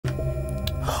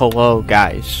Hello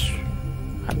guys,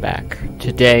 I'm back.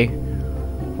 Today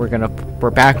we're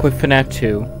back with FNAF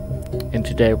 2, and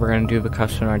today we're gonna do the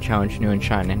custom art challenge new and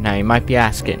shining. Now you might be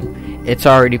asking, it's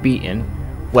already beaten.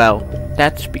 Well,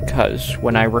 that's because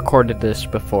when I recorded this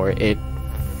before, it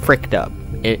fricked up.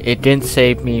 It didn't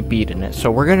save me beating it, so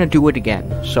we're gonna do it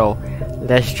again. So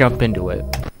let's jump into it.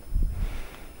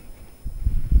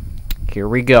 Here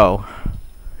we go.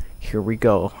 Here we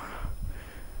go.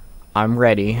 I'm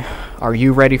ready. Are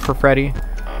you ready for Freddy?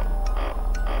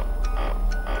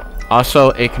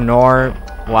 Also, ignore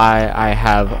why I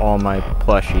have all my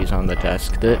plushies on the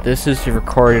desk. This is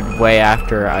recorded way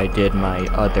after I did my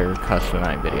other custom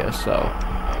night video,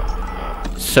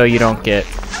 so you don't get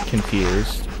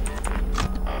confused.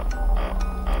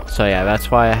 So yeah,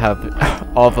 that's why I have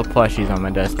all the plushies on my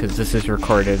desk, because this is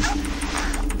recorded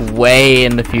way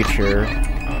in the future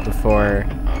before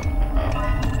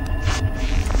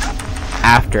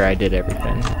after I did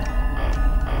everything.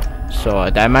 So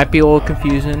that might be a little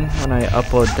confusing when I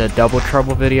upload the Double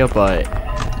Trouble video, but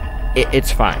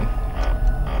it's fine.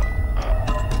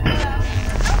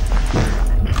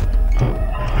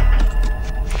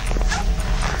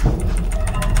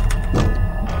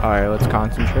 Alright, let's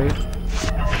concentrate.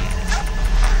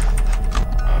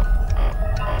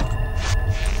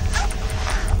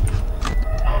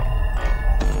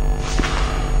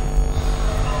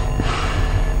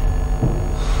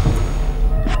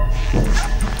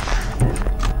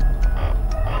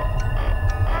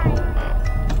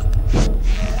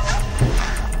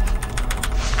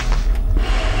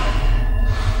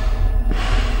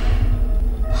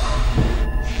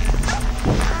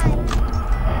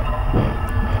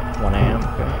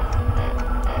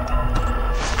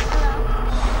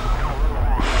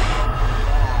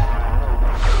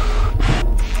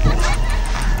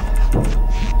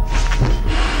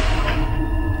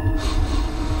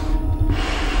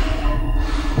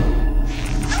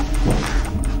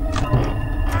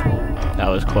 That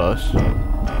was close.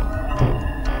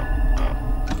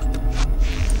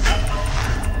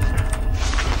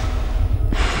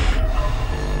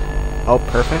 Oh,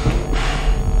 perfect.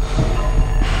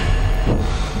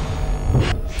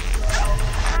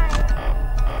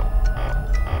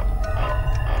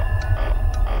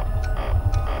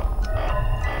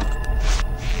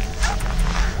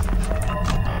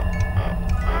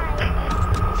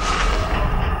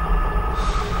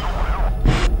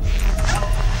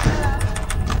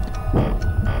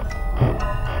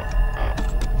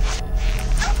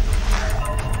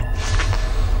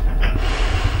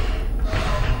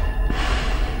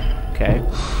 Okay.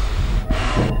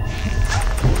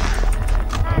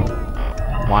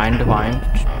 Line to line.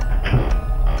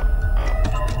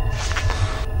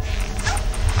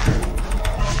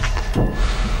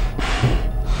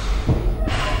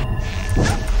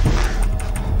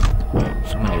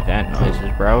 So many vent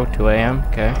noises, bro. 2 a.m.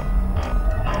 Okay.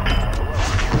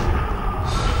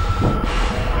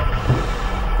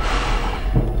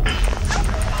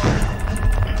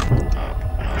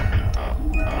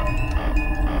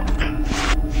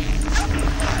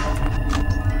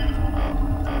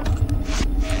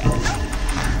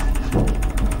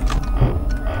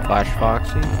 Flash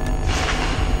Foxy.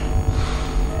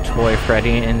 Toy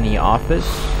Freddy in the office.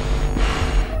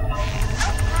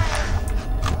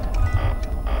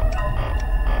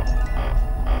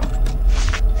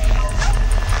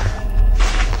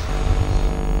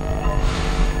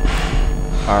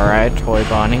 Alright, Toy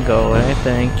Bonnie, go away,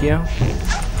 thank you.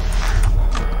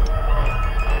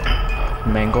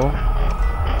 Mangle.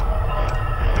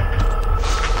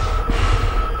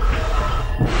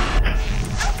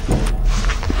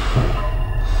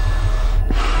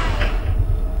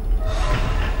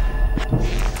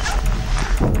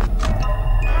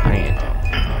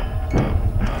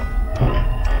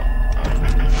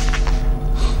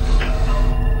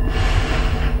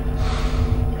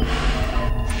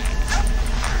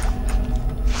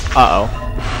 Uh-oh.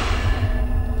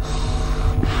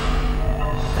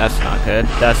 That's not good.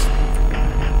 That's...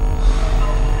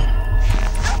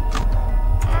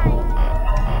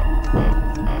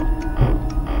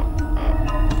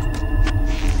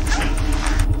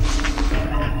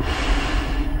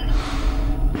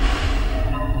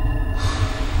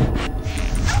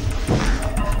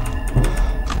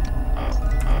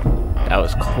 That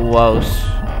was close.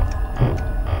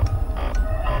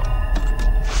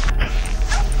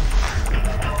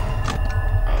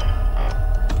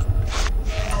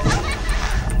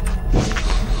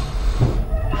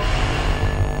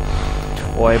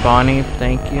 Toy Bonnie,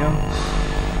 thank you.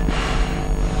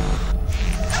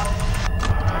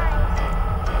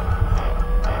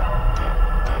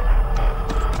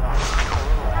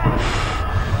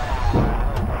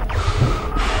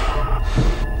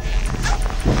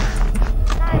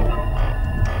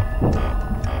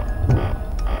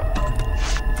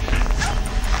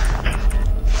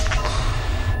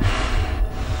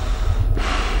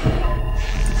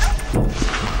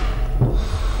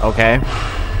 Okay.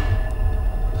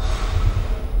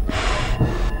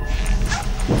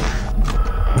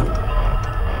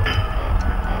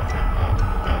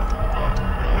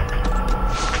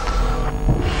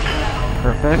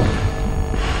 Perfect.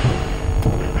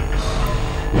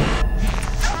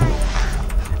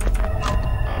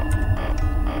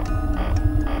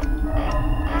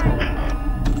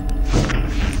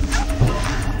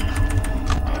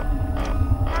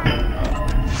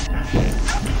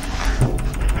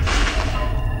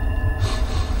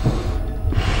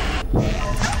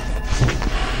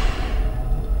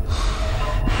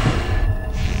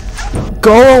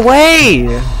 Go away!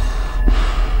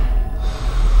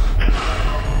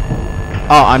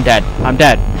 Oh, I'm dead. I'm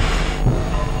dead.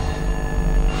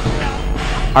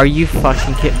 Are you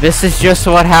fucking kidding? This is just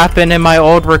what happened in my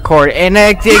old record in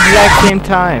the exact same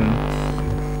time.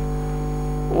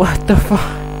 What the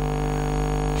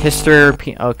fuck? History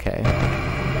repeat. Okay.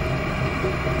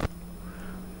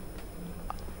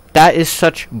 That is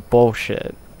such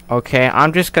bullshit. Okay,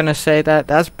 I'm just gonna say that.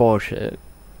 That's bullshit.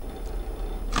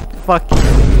 Fuck you.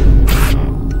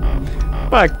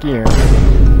 Fuck you.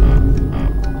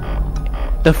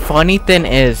 The funny thing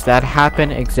is, that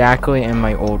happened exactly in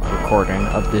my old recording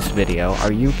of this video.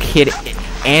 Are you kidding?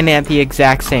 And at the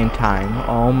exact same time.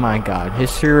 Oh my god.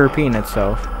 History repeating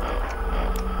itself.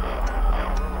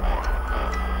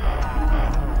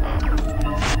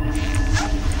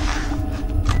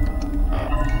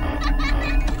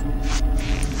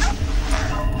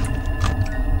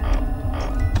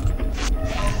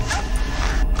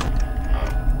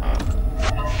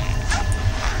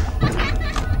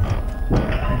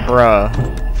 Bruh.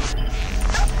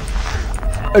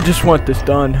 I just want this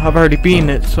done. I've already beaten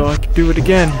it, so I can do it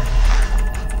again.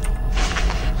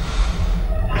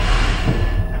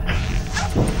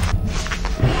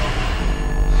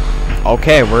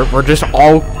 Okay, we're just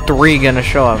all three gonna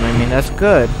show up. I mean, that's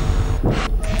good.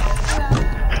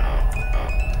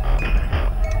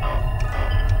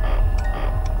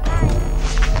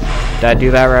 Did I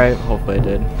do that right? Hopefully I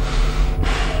did.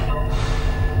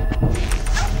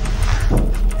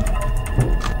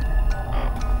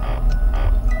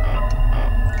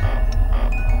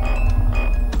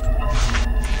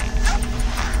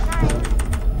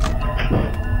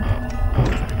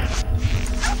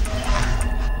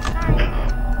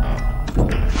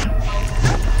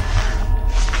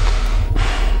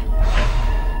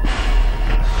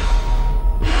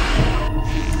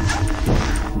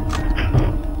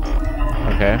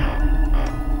 Okay.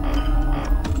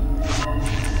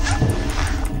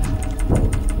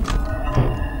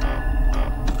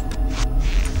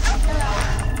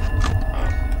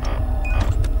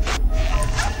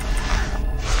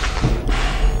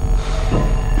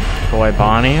 Toy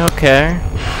Bonnie, okay.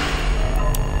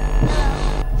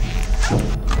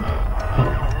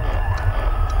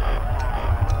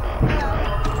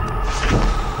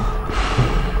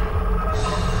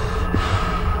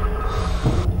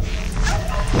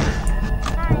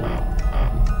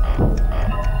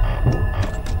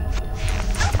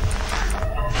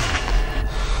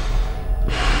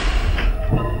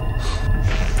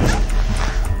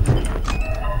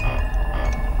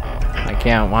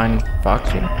 Can't whine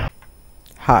Foxy.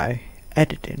 Hi,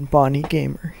 editing Bonnie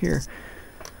Gamer here.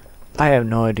 I have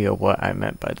no idea what I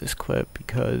meant by this clip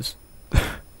because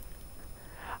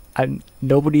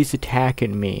nobody's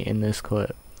attacking me in this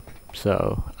clip,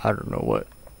 so I don't know what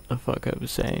the fuck I was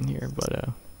saying here, but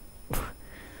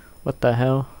what the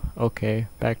hell? Okay,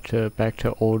 back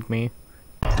to old me.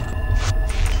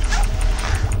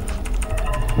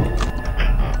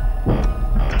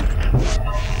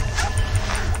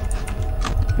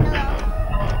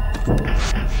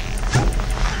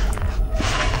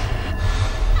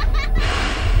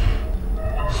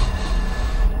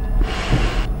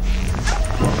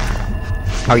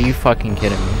 Are you fucking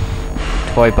kidding me?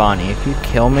 Toy Bonnie, if you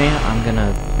kill me, I'm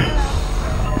gonna...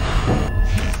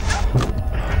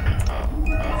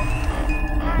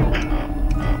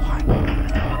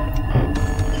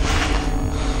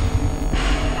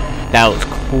 That was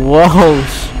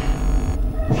close!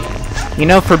 You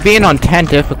know, for being on 10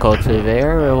 difficulty,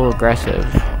 they're a little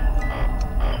aggressive.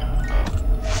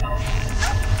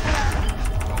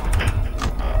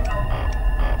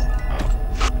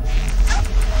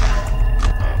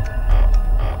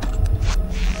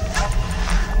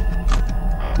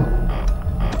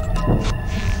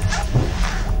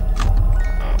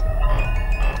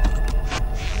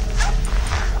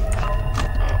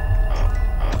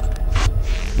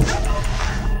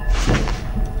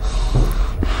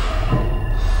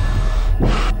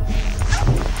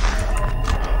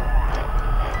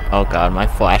 Oh god, my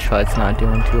flashlight's not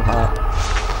doing too hot.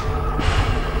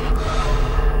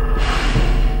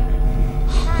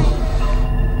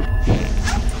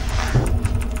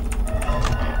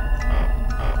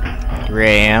 3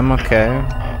 a.m. Okay.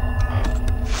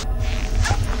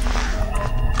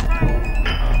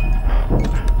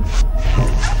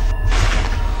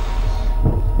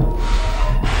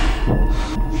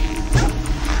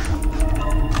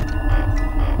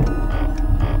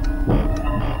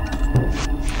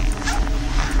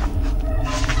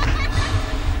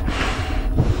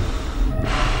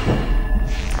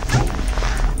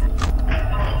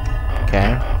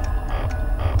 Okay.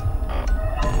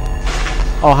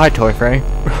 Oh, hi, Toy Freddy.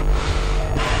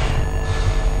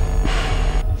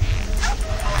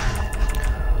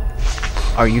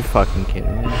 Are you fucking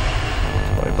kidding me?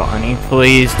 Toy Bonnie,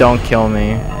 please don't kill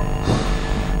me.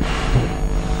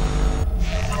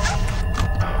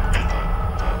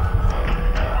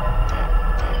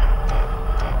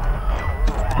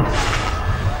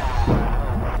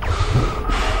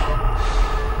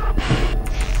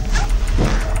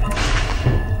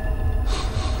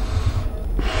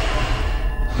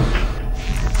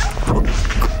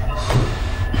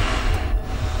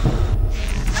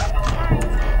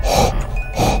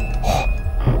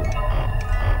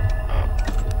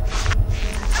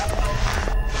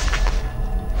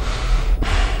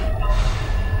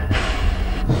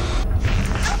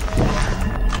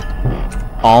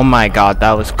 Oh my god,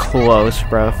 that was close,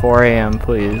 bro. 4 a.m.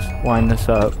 Please wind this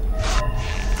up.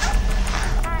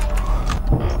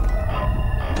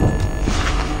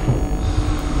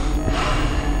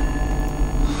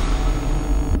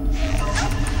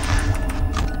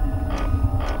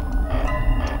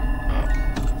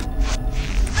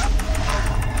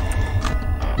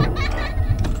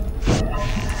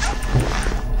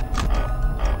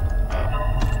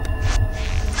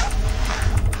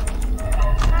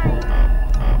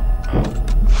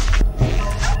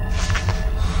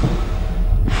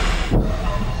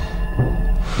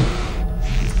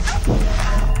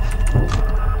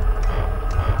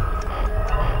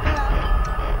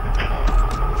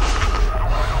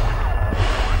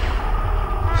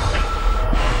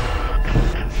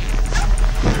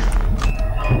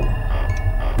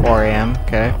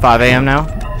 Okay, 5 a.m. now.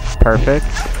 Perfect.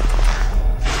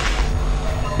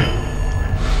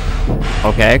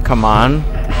 Okay, come on.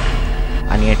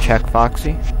 I need to check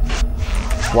Foxy.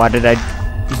 Why did I...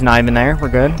 He's not even there. We're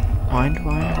good. Wind.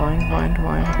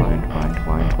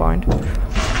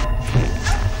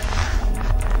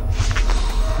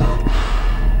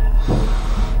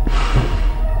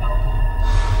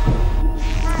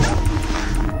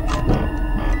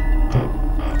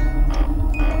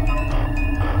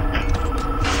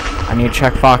 I need to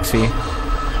check Foxy.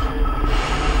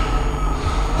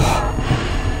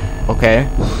 Okay.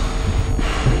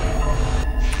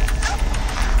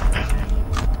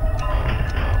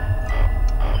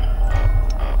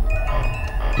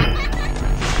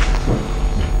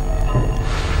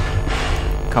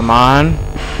 Come on.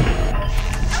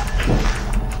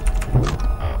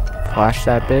 Flash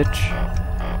that bitch.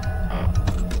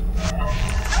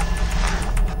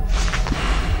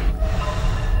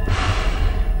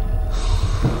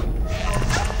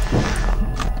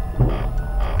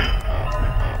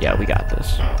 Yeah, we got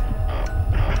this.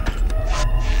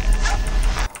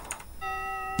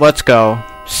 Let's go.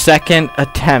 Second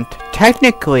attempt.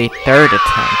 Technically, third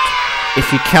attempt.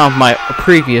 If you count my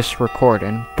previous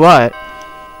recording. But,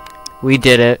 we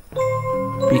did it.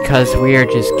 Because we are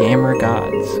just gamer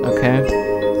gods, okay?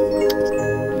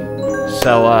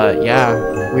 So,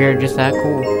 yeah. We are just that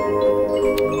cool.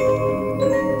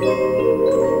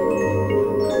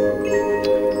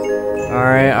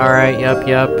 Alright,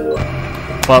 yep.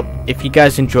 Well, if you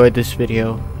guys enjoyed this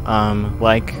video,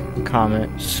 like,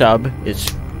 comment, sub, it's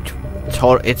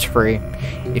free.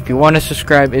 If you want to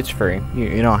subscribe, it's free.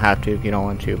 You don't have to if you don't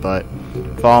want to, but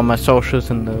follow my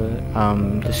socials in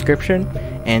the description,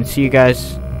 and see you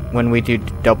guys when we do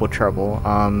Double Trouble.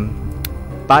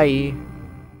 Bye.